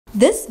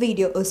This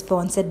video is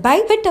sponsored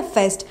by Fit Up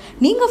Fest.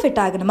 நீங்க fit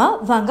ஆகணுமா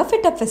வாங்க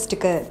Fit Up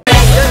Festக்கு.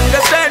 எங்க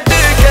ஸ்டேட்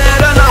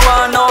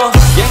கேரளவானோ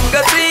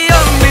எங்க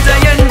சிஎம்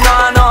விஜய்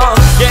நானோ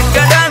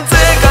எங்க டான்ஸ்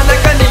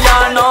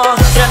கலக்கலியானோ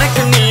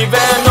எனக்கு நீ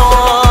வேணோ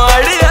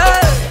அடியே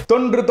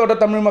தொன்று தொட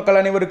தமிழ் மக்கள்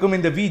அனைவருக்கும்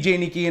இந்த VJ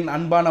Nikkiயின்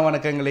அன்பான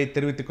வணக்கங்களை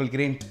தெரிவித்துக்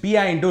கொள்கிறேன்.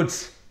 Behindwoods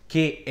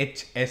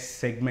KHS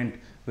segment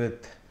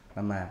with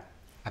நம்ம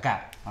அக்கா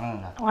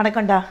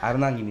வணக்கம்டா.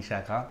 Aranthangi Nisha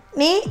Akka.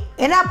 நீ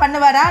என்ன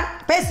பண்ணுவடா?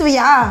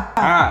 பேசுவியா?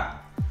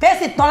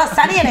 பேசி தொலை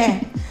சனியனே.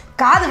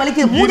 காது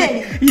வலிக்குது மூடே.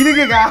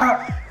 இதுக்குக்கா.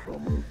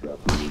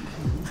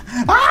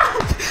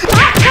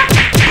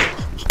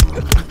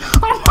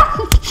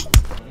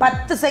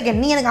 10 செகண்ட்.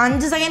 நீ எனக்கு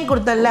 5 செகண்ட்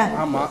கொடுத்தல்ல?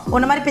 ஆமா.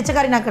 உன்ன மாதிரி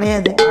பிச்சைக்காரி நான்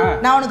கிடையாது.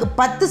 நான் உனக்கு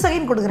 10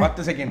 செகண்ட் கொடுக்குறேன்.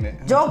 10 செகண்ட்.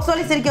 ஜோக்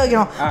சொல்லி சிரிக்க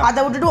வைக்கணும். அதை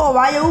விட்டுட்டு ஓ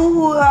வாயு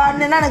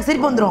அண்ணனா எனக்கு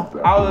சிரிப்பு வந்துரும்.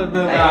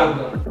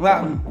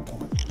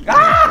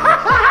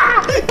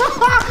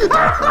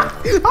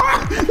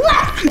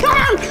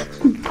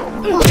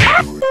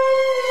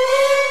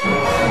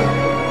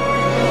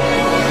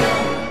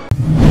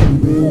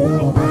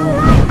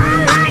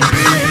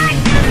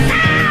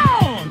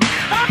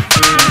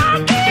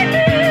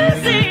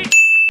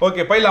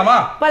 ஓகே போய்லாமா?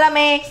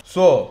 போலாமே.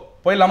 சோ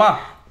போய்லாமா?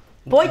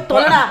 போய்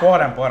தொலைடா.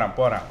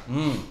 போறேன்.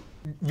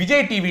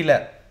 விஜய் டிவில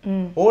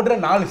ஓடுற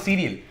 4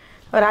 சீரியல்.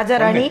 ராஜா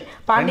ராணி,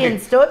 பாண்டியன்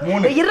ஸ்டோர்,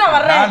 இருற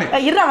வர்றேன்.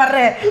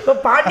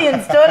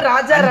 பாண்டியன் ஸ்டோர்,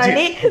 ராஜா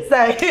ராணி.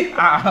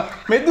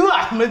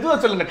 மெதுவா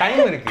சொல்லுங்க,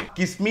 டைம் இருக்கு.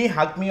 Kiss me,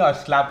 Haq me R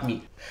slab me.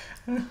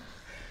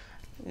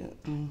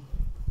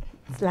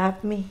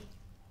 Slab me.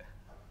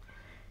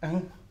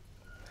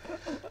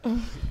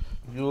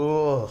 ஐயோ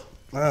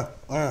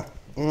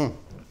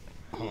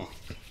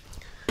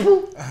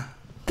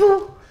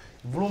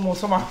இவ்வளோ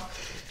மோசமா?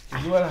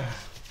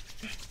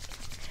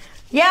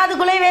 ஏன்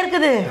அதுக்குள்ளே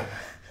வேர்க்குது?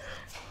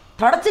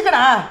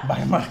 தொடச்சுக்கடா.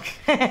 பயமா இருக்கு.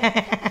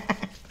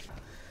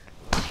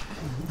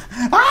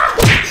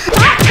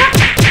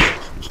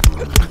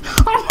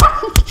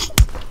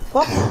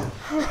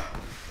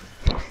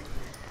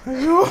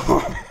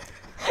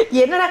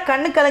 என்னடா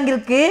கண்ணு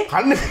கலங்கிருக்கு?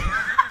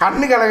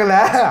 கண்ணு கலங்கல,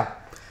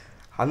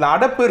 அந்த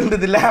அடப்பு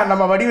இருந்தது இல்ல,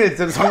 நம்ம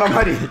வடிவேல் சொன்ன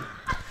மாதிரி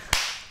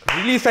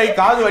ரிலீஸ் ஆகி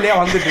காது வழியா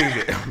வந்துட்டு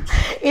இருக்கு.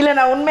 இல்ல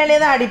நான் உண்மையிலே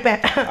தான்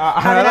அடிப்பேன்.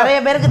 அது நிறைய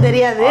பேருக்கு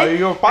தெரியாது.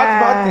 ஐயோ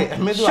பாத்து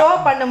ஷோ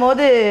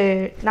பண்ணும்போது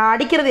நான்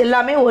அடிக்கிறது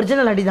எல்லாமே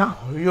ஒரிஜினல் அடிதான்.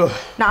 ஐயோ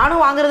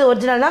நானும் வாங்குறது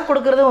ஒரிஜினல் தான்,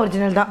 கொடுக்கறதும்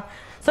ஒரிஜினல் தான்.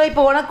 ஸோ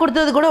இப்போ உனக்கு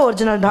கொடுத்தது கூட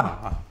ஒரிஜினல் தான்.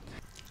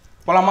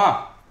 போலாமா?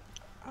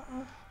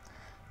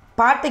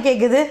 பாட்டு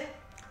கேக்குது.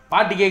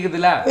 பாட்டு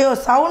கேக்குதுல? ஐயோ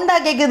சவுண்டா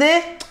கேக்குது.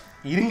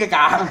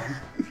 இருங்கக்கா.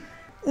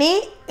 நீ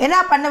என்ன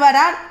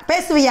பண்ணுவடா?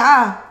 பேசுவியா?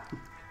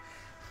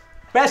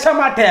 பேச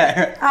மாட்டேன்.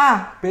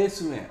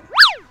 பேசுவேன்.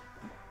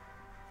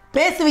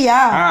 பேசுவியா?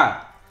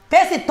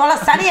 பேசி தொலை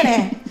சனியனே.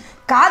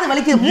 காது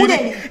வலிக்குது மூடே.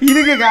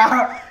 இதுக்குக்கா.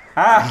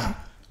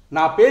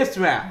 நான்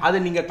பேசுவேன், அதை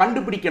நீங்க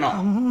கண்டுபிடிக்கணும்.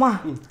 அம்மா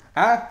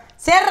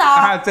சரிடா.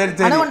 சரி.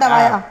 அனுகொண்டா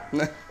வாயா.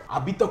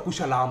 அபித்த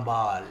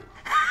குஷலாம்பால்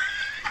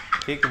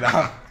கேக்குதா?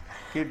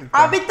 கேட்டு.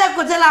 அபித்த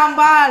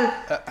குஷலாம்பால்.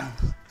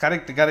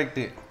 கரெக்ட்.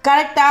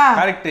 கரெக்டா?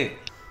 கரெக்ட்.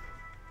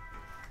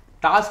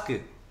 டாஸ்க்.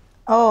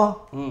 ஓ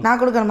நான்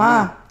கொடுக்கணுமா?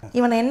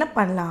 இவனை என்ன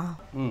பண்ணலாம்?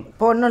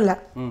 இப்போ ஒன்றும் இல்லை.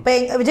 இப்போ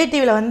எங்கள் விஜய்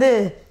டிவியில் வந்து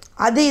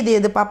அது இது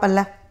எது பார்ப்பல்ல,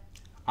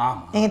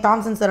 எங்கள்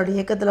தாம்சன் சாரோட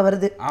இயக்கத்தில்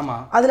வருது.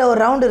 ஆமாம். அதில் ஒரு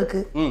ரவுண்டு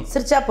இருக்குது,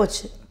 சிரிச்சா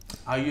போச்சு.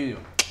 ஐயோ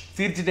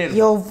சிரிச்சுட்டே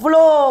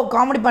எவ்வளோ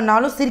காமெடி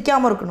பண்ணாலும்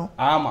சிரிக்காமல் இருக்கணும்.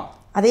 ஆமாம்.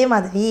 அதே அதே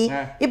மாதிரி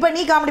இப்போ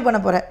நீ காமெடி பண்ண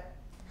போகிற,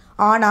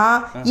 ஆனால்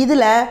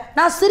இதில்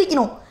நான்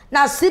சிரிக்கணும்.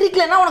 நான்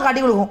சிரிக்கலைன்னா உனக்கு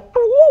அடி விழுகும்,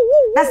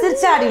 நான்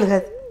சிரிச்சா அடி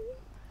விழுகாது.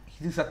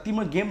 இது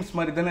சத்தியமா கேம்ஸ்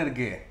மாதிரி தானே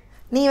இருக்கு.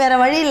 நீ வேற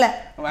வழி இல்லை.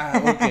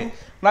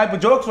 நான் இப்போ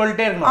ஜோக்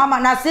சொல்லிட்டே இருக்கணும்.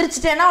 ஆமாம், நான்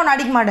சிரிச்சிட்டேன்னா உன்னை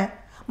அடிக்க மாட்டேன்.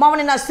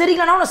 மாமனி நான்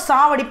சிரிக்கலன்னா உன்னை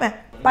சாவடிப்பேன்.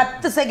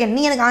 10 செகண்ட்.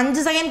 நீ எனக்கு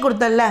 5 செகண்ட்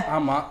கொடுத்தல்ல?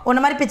 ஆமா.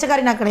 உன்ன மாதிரி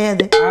பிச்சைக்காரி நான்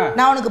கிடையாது.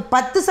 நான் உனக்கு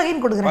 10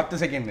 செகண்ட் கொடுக்குறேன். 10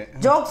 செகண்ட்.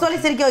 ஜோக் சொல்லி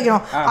சிரிக்க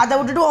வைக்கணும். அதை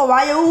விட்டுட்டு ஓ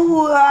வாயு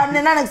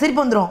அண்ணனா எனக்கு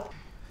சிரிப்பு வந்துரும்.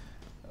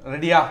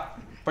 ரெடியா?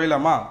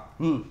 போய்லாமா?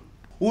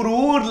 ஒரு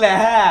ஊர்ல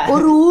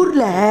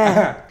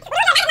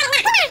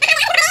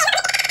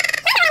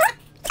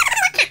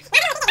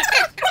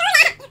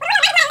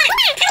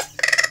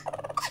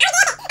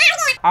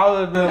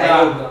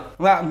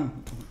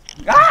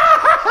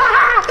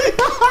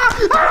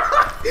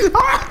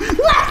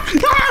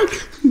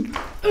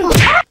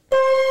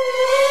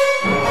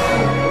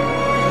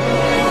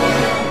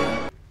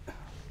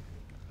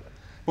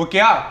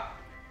ஓகேயா?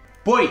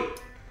 போய்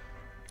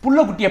புள்ள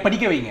குட்டிய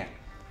படிக்க வைங்க.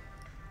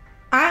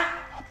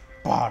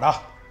 பாடா,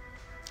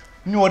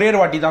 இன்னும் ஒரே ஒரு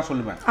வாட்டி தான்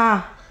சொல்லுவேன்.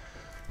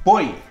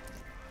 போய்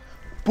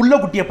புள்ள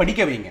குட்டிய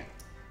படிக்க வைங்க.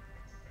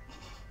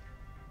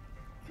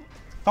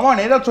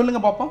 கமான், ஏதாவது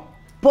சொல்லுங்க பாப்போம்.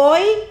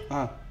 போய்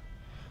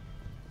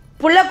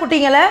புள்ள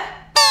குட்டிங்களை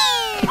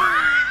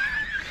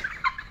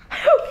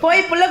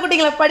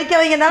படிக்க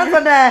வைங்க தானே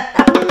சொன்னேன்.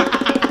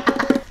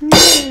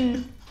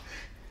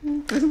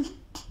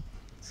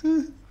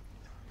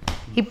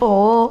 இப்போ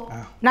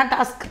நான்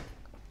டாஸ்க்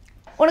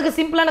உனக்கு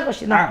சிம்பிளான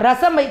क्वेश्चन தான்.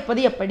 ரசம்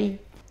வைப்பது எப்படி?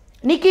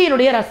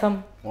 நிக்கியினுடைய ரசம்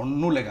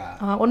ஒன்றும் இல்லைக்கா.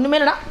 ஒன்றுமே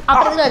இல்லைடா.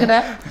 அப்புறம்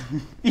கேட்குறேன்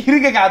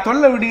இருக்கக்கா,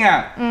 சொல்ல விடுங்க.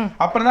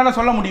 அப்புறம் தானே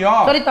சொல்ல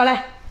முடியும். சொல்லி தொலை.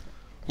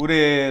 ஒரு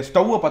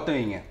ஸ்டவ்வை பற்ற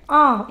வைங்க.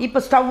 இப்போ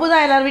ஸ்டவ்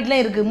தான் எல்லார்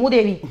வீட்லையும் இருக்கு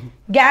மூதேவி.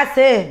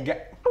 கேஸு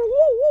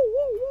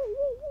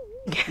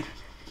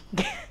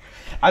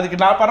அதுக்கு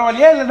நான்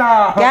பரவாயில்லையா இல்லைண்ணா?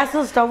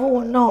 கேஸும்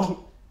ஸ்டவ்வும்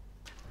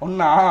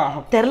ஒன்றா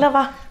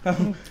தெரிலவா.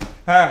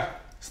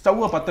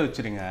 ஸ்டவ்வை பற்ற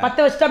வச்சிருங்க. பற்ற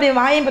வச்சுட்டு அப்படியே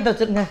வாயும் பற்ற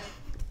வச்சிருங்க.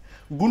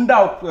 குண்டா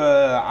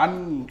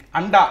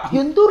அண்டா.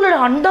 எந்த ஊர்ல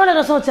அண்டாவில்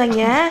ரசம்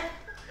வச்சாங்க?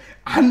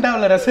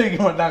 அண்டாவில் ரசம் வைக்க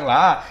மாட்டாங்களா?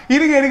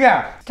 இருங்க.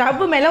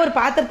 ஸ்டவ் மேல ஒரு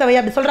பாத்திரத்தை வை.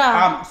 அப்படி சொல்றா.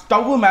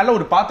 ஸ்டவ் மேல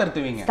ஒரு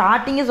பாத்திரத்தை வைங்க.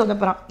 ஸ்டார்டிங்கே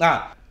சொதப்புறான்.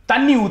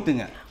 தண்ணி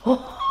ஊத்துங்க.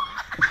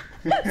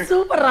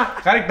 சூப்பர்ரா.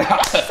 கரெக்டா?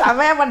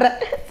 செமையா பண்ற.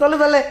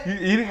 சொல்லு.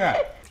 இருங்க.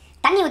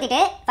 தண்ணி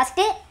ஊத்திட்டு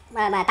ஃபர்ஸ்ட்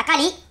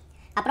தக்காளி,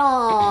 அப்புறம்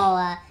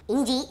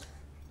இஞ்சி,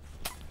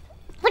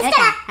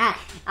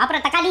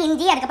 அப்புறம் தக்காளி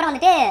இஞ்சி, அதுக்கப்புறம்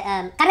வந்துட்டு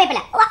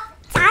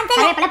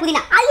கருவேப்பிலை,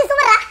 புதினா. ஐயோ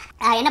சூப்பரா.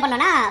 என்ன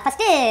பண்ணோம்னா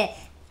ஃபர்ஸ்ட்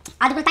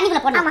அதுக்குள்ள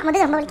தண்ணிக்குள்ள போடணும். ஆமா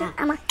முதல்ல ரொம்ப வலிக்கும்.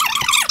 ஆமா.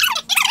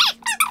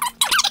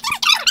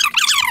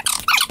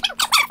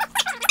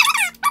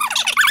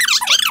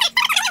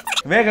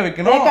 வேக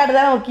வைக்கணும். வேக்காடு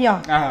தான் முக்கியம்.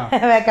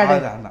 வேக்காடு.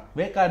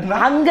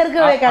 வேக்காடுனா அங்க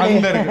இருக்கு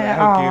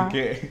வேக்காடு.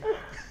 ஓகே.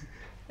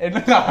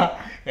 என்னடா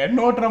என்ன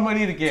ஓட்டுற மாதிரி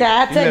இருக்கே.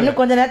 சே இன்னும்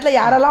கொஞ்ச நேரத்துல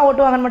யாரெல்லாம்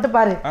ஓட்டுவாங்கன்னு மட்டும்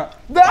பாரு.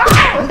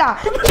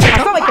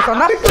 ரசம் வைக்க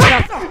சொன்னா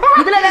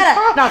இதுல வேற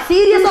நான்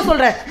சீரியஸா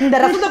சொல்றேன். இந்த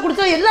ரசத்தை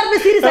குடிச்சா எல்லாருமே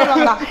சீரியஸ்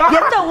ஆயிடுவாங்களா?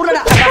 எந்த ஊர்ல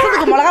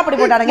ரசத்துக்கு மிளகா பொடி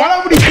போட்டானுங்க,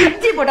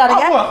 இஞ்சி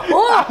போட்டானுங்க.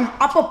 ஓ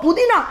அப்ப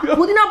புதினா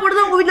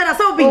போட்டுதான் உங்க வீட்டுல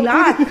ரசம் வைப்பீங்களா?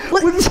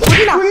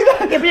 புதினா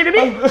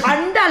எப்படி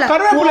அண்டால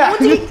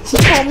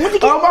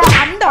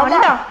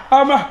அண்டா.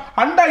 ஆமா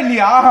அண்டா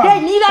இல்லையா?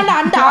 நீ தான்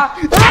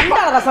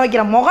அண்டால ரசம்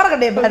வைக்கிற முகர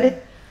கட்டைய பாரு.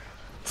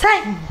 சே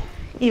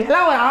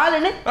இதெல்லாம் ஒரு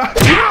ஆளுன்னு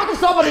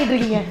சோ பண்ணிட்டு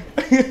இருக்கீங்க.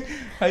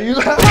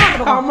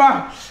 ஆமா.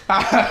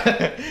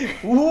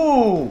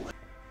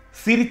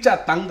 சிரிச்சா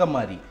தங்க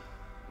மாதிரி,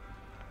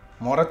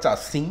 முறைச்சா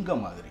சிங்க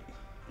மாதிரி.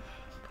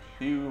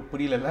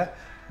 புரியல?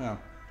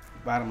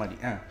 வேற மாதிரி.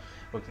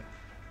 ஓகே.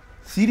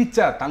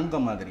 சிரிச்சா தங்க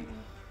மாதிரி,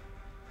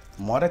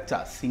 முறைச்சா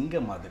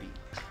சிங்க மாதிரி.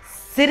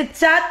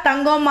 சிரிச்சா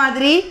தங்கம்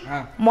மாதிரி,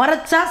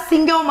 முறைச்சா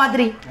சிங்கம்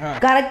மாதிரி.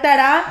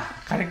 கரெக்டாடா?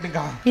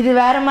 கரெக்டுக்கா. இது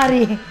வேற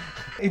மாதிரி.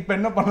 இப்போ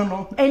என்ன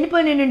பண்ணணும்? என்ன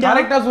பண்ணணும்?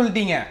 கரெக்டா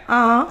சொல்லிட்டீங்க.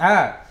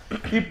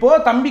 இப்போ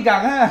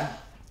தம்பிக்காக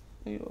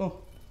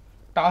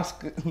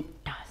டாஸ்க்.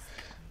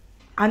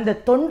 அந்த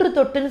தொன்று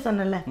தொட்டுன்னு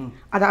சொன்னல,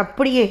 அது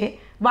அப்படியே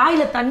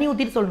வாயில தண்ணி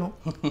ஊத்திட்டு சொல்லணும்.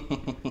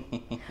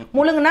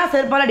 முழுங்குனா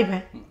செருப்பால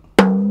அடிப்பேன்.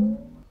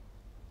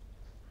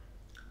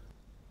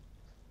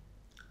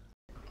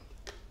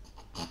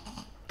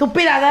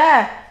 துப்பிடாத,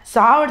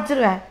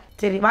 சாவடிச்சிருவேன்.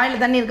 சரி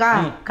வாயில தண்ணி இருக்கா?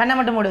 கண்ணை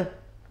மட்டும் மூடு.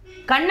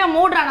 கண்ணை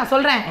மூடுறா, நான்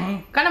சொல்றேன்.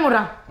 கண்ணை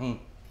மூடுறா.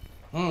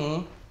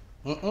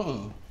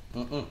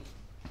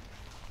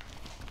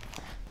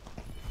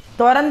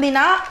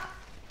 திறந்தினா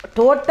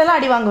டோட்டலா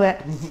அடி வாங்குவேன்.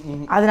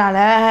 அதனால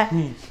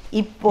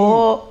இப்போ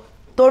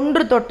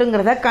தொன்று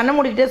தொட்டுங்கிறத கண்ணை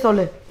மூடிக்கிட்டே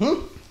சொல்லு.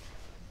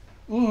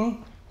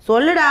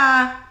 சொல்லுடா.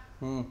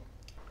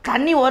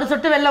 தண்ணி ஒரு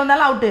சொட்டு வெளில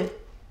வந்தாலும் அவுட்டு.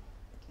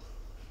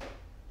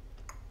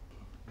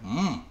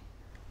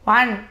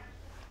 1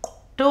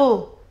 2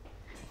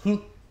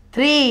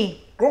 3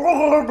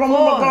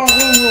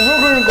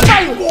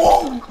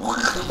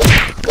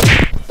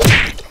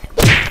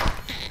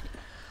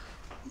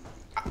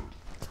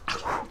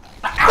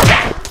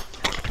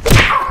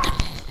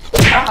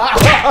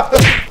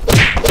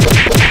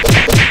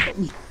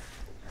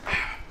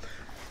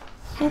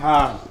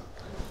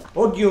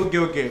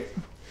 ஓகே.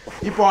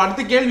 இப்போ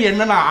அடுத்த கேள்வி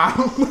என்னன்னா,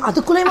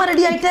 அதுக்குள்ளேயுமா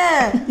ரெடி ஆயிட்ட?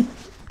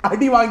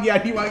 அடி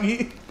வாங்கி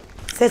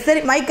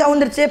சரி மைக்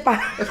அவுந்துருச்சே.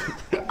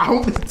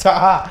 அவுந்துச்சா?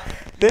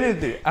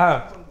 தெரியுது.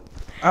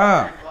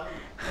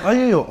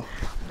 ஐயோ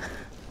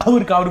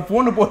அவரு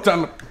போனை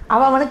போச்சாங்க.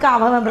 அவனுக்கு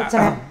அவன்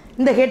பிரச்சனை.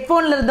 இந்த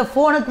ஹெட்ஃபோன்ல இருந்த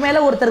போனுக்கு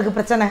மேல ஒருத்தருக்கு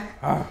பிரச்சனை.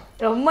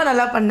 ரொம்ப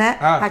நல்லா பண்ண.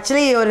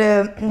 ஆக்சுவலி ஒரு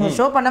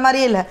ஷோ பண்ண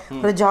மாதிரியே இல்லை.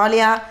 ஒரு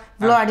ஜாலியா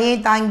இவ்வளோ அடியே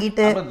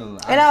தாங்கிட்டு.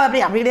 ஏன்னா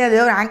அப்படி கிடையாது.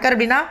 ஒரு ஆங்கர்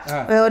அப்படின்னா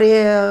ஒரு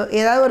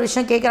ஏதாவது ஒரு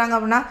விஷயம் கேட்குறாங்க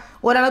அப்படின்னா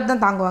ஓரளவுக்கு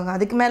தான் தாங்குவாங்க,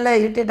 அதுக்கு மேலே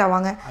இரிட்டேட்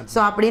ஆவாங்க. ஸோ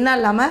அப்படின்னா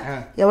இல்லாமல்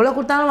எவ்வளோ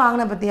கொடுத்தாலும்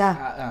வாங்கின பத்தியா,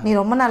 நீ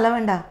ரொம்ப நல்ல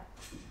வேண்டாம்.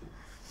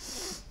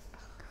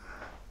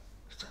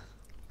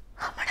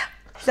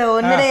 ஸோ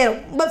உண்மையிலே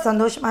ரொம்ப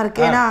சந்தோஷமாக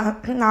இருக்குது. ஏன்னா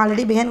நான்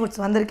ஆல்ரெடி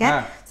பிஹைண்ட்வுட்ஸ் வந்திருக்கேன்.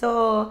 ஸோ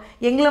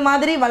எங்களை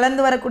மாதிரி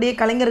வளர்ந்து வரக்கூடிய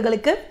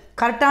கலைஞர்களுக்கு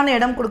கரெக்டான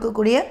இடம்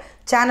கொடுக்கக்கூடிய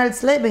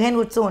சேனல்ஸில்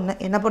பிஹைண்ட்வுட்ஸும் ஒன்று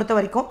என்னை பொறுத்த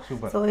வரைக்கும்.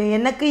 ஸோ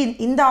எனக்கு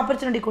இந்த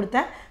ஆப்பர்ச்சுனிட்டி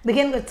கொடுத்தேன்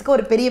பிஹைண்ட்வுட்ஸுக்கு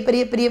ஒரு பெரிய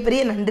பெரிய பெரிய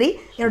பெரிய நன்றி.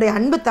 என்னுடைய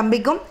அன்பு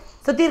தம்பிக்கும்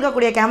சுற்றி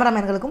இருக்கக்கூடிய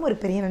கேமராமேன்களுக்கும் ஒரு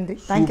பெரிய நன்றி.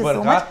 Thank you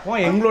so much.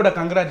 எங்களோட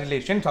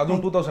கங்க்ராச்சுலேஷன்ஸ்.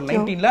 அதுவும்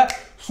 2019ல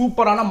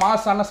சூப்பரான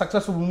மாசான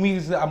சக்ஸஸ்ஃபுல்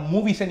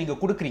மூவிஸை நீங்க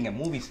கொடுக்குறீங்க.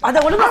 அதை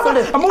ஒழுங்கா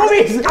சொல்லு.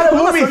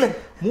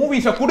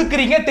 மூவிஸை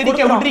கொடுக்குறீங்க,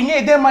 தெரிக்க விடுறீங்க.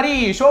 இதே மாதிரி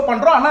ஷோ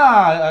பண்றோம். ஆனா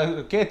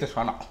KHS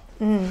வேணாம்,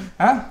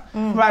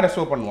 வேற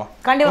ஷோ பண்ணுவோம்.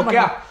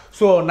 கண்டிப்பா.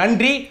 ஸோ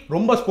நன்றி,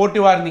 ரொம்ப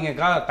ஸ்போர்ட்டிவாக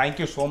இருந்தீங்கக்கா.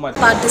 Thank you so much.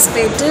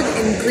 Participated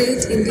in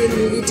Great Indian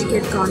Movie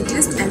Ticket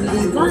Contest and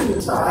we won.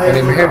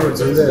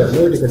 Behindwoods வந்து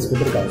மூவி டிக்கெட்ஸ்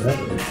கொடுத்துருக்காங்க.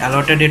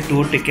 Allotted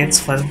 2 tickets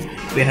for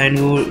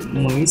Behindwoods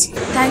movies.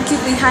 Thank you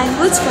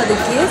Behindwoods for the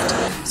gift.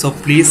 So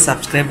please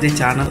subscribe the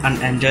channel and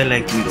enjoy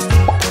like video.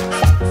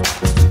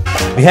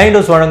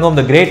 Behindwoods வழங்கும்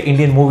the Great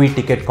Indian Movie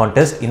Ticket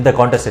Contest. இந்த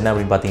contest என்ன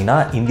அப்படின்னு பார்த்தீங்கன்னா,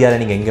 இந்தியாவில்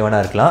நீங்கள் எங்கே வேணா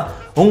இருக்கலாம்.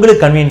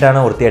 உங்களுக்கு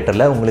கன்வீனியன்ட்டான ஒரு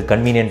தியேட்டரில், உங்களுக்கு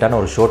கன்வீனியன்ட்டான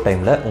ஒரு ஷோ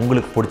டைமில்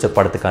உங்களுக்கு பிடிச்ச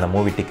படத்துக்கான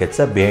மூவி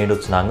டிக்கெட்ஸை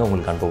Behindwoods நாங்கள்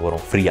உங்களுக்கு அனுப்ப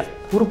போகிறோம் ஃப்ரீயாக.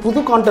 ஒரு புது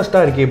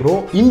கான்டெஸ்ட்டாக இருக்கே ப்ரோ.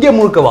 இந்தியா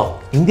முழுக்கவா?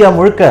 இந்தியா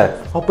முழுக்க.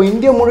 அப்போ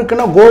இந்தியா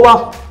முழுக்கனா கோவா?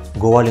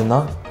 கோவாலையும்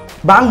தான்.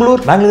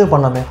 பெங்களூரும்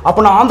பண்ணலாமே. அப்போ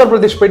நான் ஆந்திர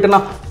பிரதேஷ்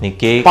போயிட்டேன்னா நீ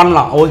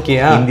பண்ணலாம். ஓகே,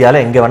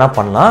 இந்தியாவில் எங்கே வேணா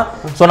பண்ணலாம்.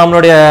 ஸோ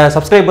நம்மளுடைய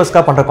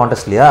சப்ஸ்கிரைபர்ஸ்க்காக பண்ணுற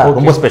கான்டெஸ்ட் இல்லையா,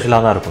 ரொம்ப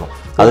ஸ்பெஷலாக தான் இருக்கணும்.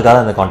 அதுக்காக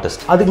அந்த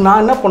கான்டெஸ்ட். அதுக்கு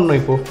நான் என்ன பண்ணணும்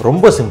இப்போ?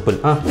 ரொம்ப சிம்பிள்.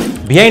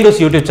 Behindwoods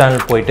யூடியூப்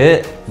சேனல் போயிட்டு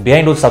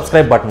Behindwoods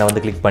சப்ஸ்கிரைப் பட்டனை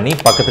வந்து கிளிக் பண்ணி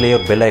பக்கத்துலேயே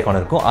ஒரு பெல் ஐக்கான்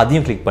இருக்கும்,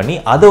 அதையும் கிளிக் பண்ணி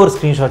அதை ஒரு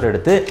ஸ்க்ரீன்ஷாட்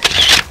எடுத்து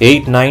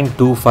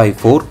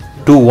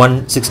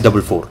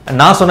 8925421644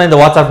 நான் சொன்ன இந்த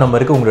வாட்ஸ்அப்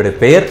நம்பருக்கு உங்களுடைய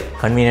பேர்,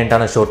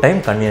 கன்வீனியன்ட்டான ஷோ டைம்,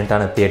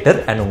 கன்வீனியன்ட்டான தியேட்டர்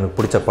அண்ட் உங்களுக்கு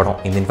பிடிச்ச படம்,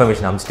 இந்த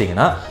இன்ஃபர்மேஷன்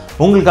அனுப்பிச்சிட்டிங்கன்னா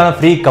உங்களுக்கான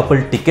ஃப்ரீ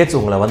கப்புள் டிக்கெட்ஸ்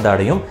உங்களை வந்து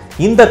அடையும்.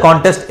 இந்த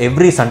கான்டெஸ்ட்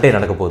எவ்ரி சண்டே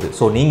நடக்க போகுது.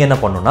 ஸோ நீங்கள் என்ன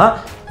பண்ணணும்னா,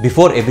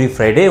 பிஃபோர் எவ்ரி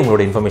ஃப்ரைடே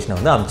உங்களோட இன்ஃபர்மேஷனை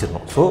வந்து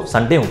அனுப்பிச்சிடணும். ஸோ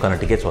சண்டே உங்களுக்கான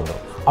டிக்கெட்ஸ்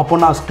வந்துடும். அப்போ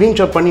நான்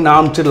ஸ்க்ரீன்ஷாட் பண்ணி நான்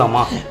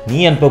அனுப்பிச்சிடலாமா? நீ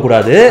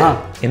அனுப்பக்கூடாது.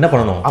 என்ன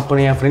பண்ணணும்? அப்போ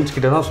என் ஃப்ரெண்ட்ஸ்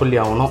கிட்ட தான் சொல்லி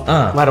ஆகணும்,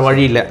 வேறு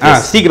வழி இல்லை.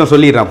 சீக்கிரம்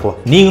சொல்லிடுறேன். அப்போ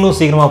நீங்களும்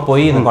சீக்கிரமாக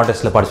போய் இந்த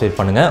கான்டெஸ்ட்டில் பார்ட்டிசிபேட்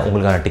பண்ணுங்கள்.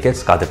 உங்களுக்கான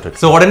டிக்கெட்ஸ்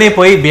காத்துட்ருக்கு. ஸோ உடனே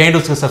போய்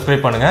Behindwoods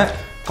சப்ஸ்கிரைப் பண்ணுங்கள்,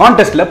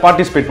 கான்டெஸ்ட்டில்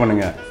பார்ட்டிசிபேட்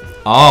பண்ணுங்கள்.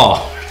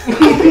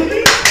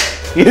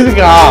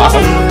 இதுக்கா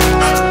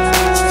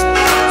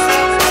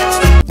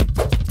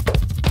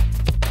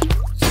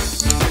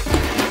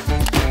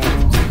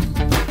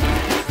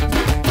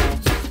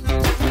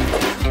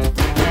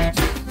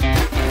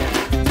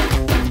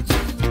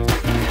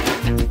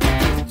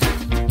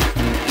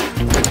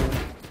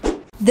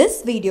This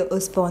video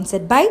is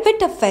sponsored by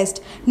Fit Up Fest.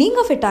 நீங்க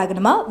ஃபிட்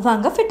ஆகணுமா?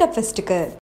 வாங்க Fit Up Festக்கு.